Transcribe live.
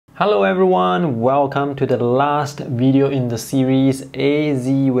Hello everyone, welcome to the last video in the series AZ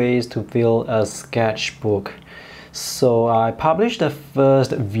ways to build a sketchbook. So I published the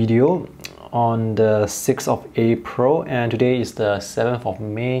first video on the 6th of April and today is the 7th of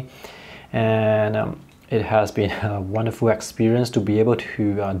May, and it has been a wonderful experience to be able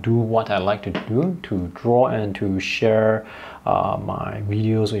to do what I like to do, to draw and to share my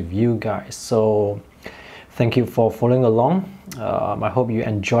videos with you guys. So thank you for following along. I hope you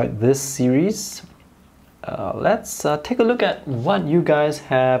enjoyed this series. Let's take a look at what you guys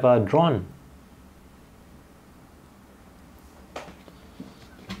have drawn.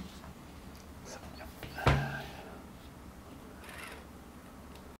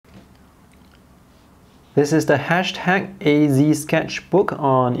 This is the hashtag azsketchbook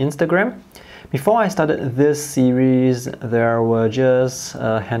on Instagram. Before I started this series, there were just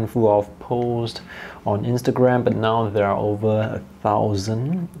a handful of posts on Instagram, but now there are over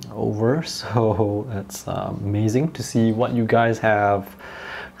 1,000 so it's amazing to see what you guys have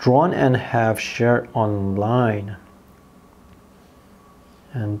drawn and have shared online.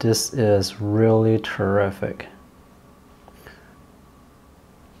 And this is really terrific.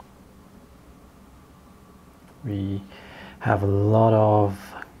 We have a lot of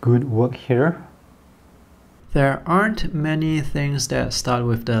good work here. There aren't many things that start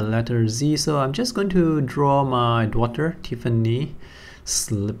with the letter Z, so I'm just going to draw my daughter Tiffany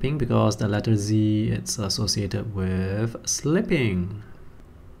slipping because the letter Z is associated with slipping.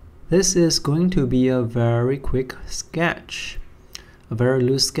 This is going to be a very quick sketch, a very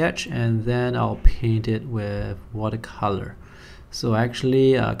loose sketch, and then I'll paint it with watercolor. So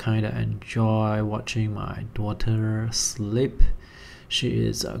actually I kind of enjoy watching my daughter slip. She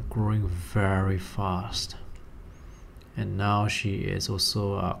is growing very fast, and now she is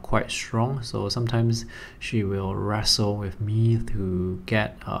also quite strong, so sometimes she will wrestle with me to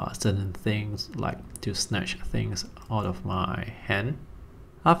get certain things, like to snatch things out of my hand.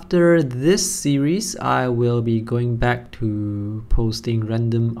 After this series, I will be going back to posting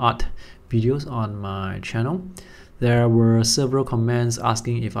random art videos on my channel. There were several comments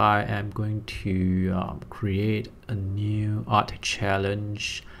asking if I am going to create a new art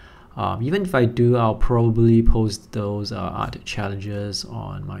challenge. Even if I do, I'll probably post those art challenges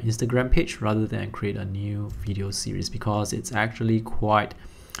on my Instagram page rather than create a new video series, because it's actually quite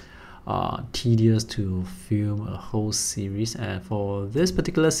tedious to film a whole series. And for this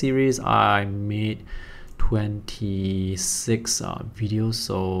particular series, I made 26 videos,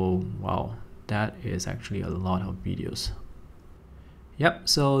 so wow, that is actually a lot of videos. Yep,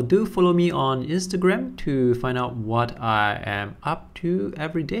 so do follow me on Instagram to find out what I am up to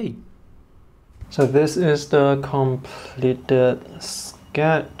every day. So this is the completed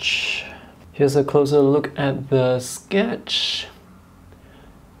sketch. Here's a closer look at the sketch.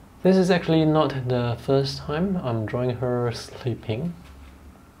 This is actually not the first time I'm drawing her sleeping.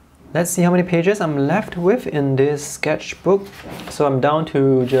 Let's see how many pages I'm left with in this sketchbook. So I'm down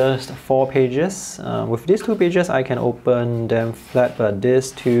to just 4 pages. With these 2 pages I can open them flat, but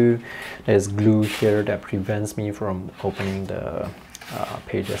this 2, there's glue here that prevents me from opening the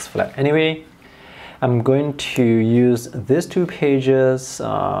pages flat. Anyway, I'm going to use these 2 pages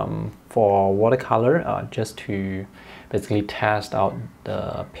for watercolor, just to basically test out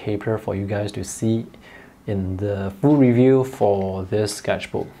the paper for you guys to see in the full review for this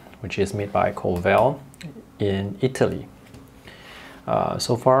sketchbook, which is made by Koval in Italy.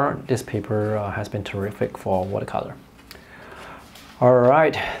 So far, this paper has been terrific for watercolor.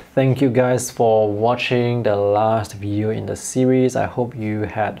 Alright, thank you guys for watching the last video in the series. I hope you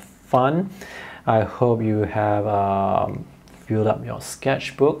had fun. I hope you have filled up your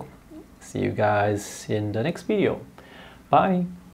sketchbook. See you guys in the next video. Bye!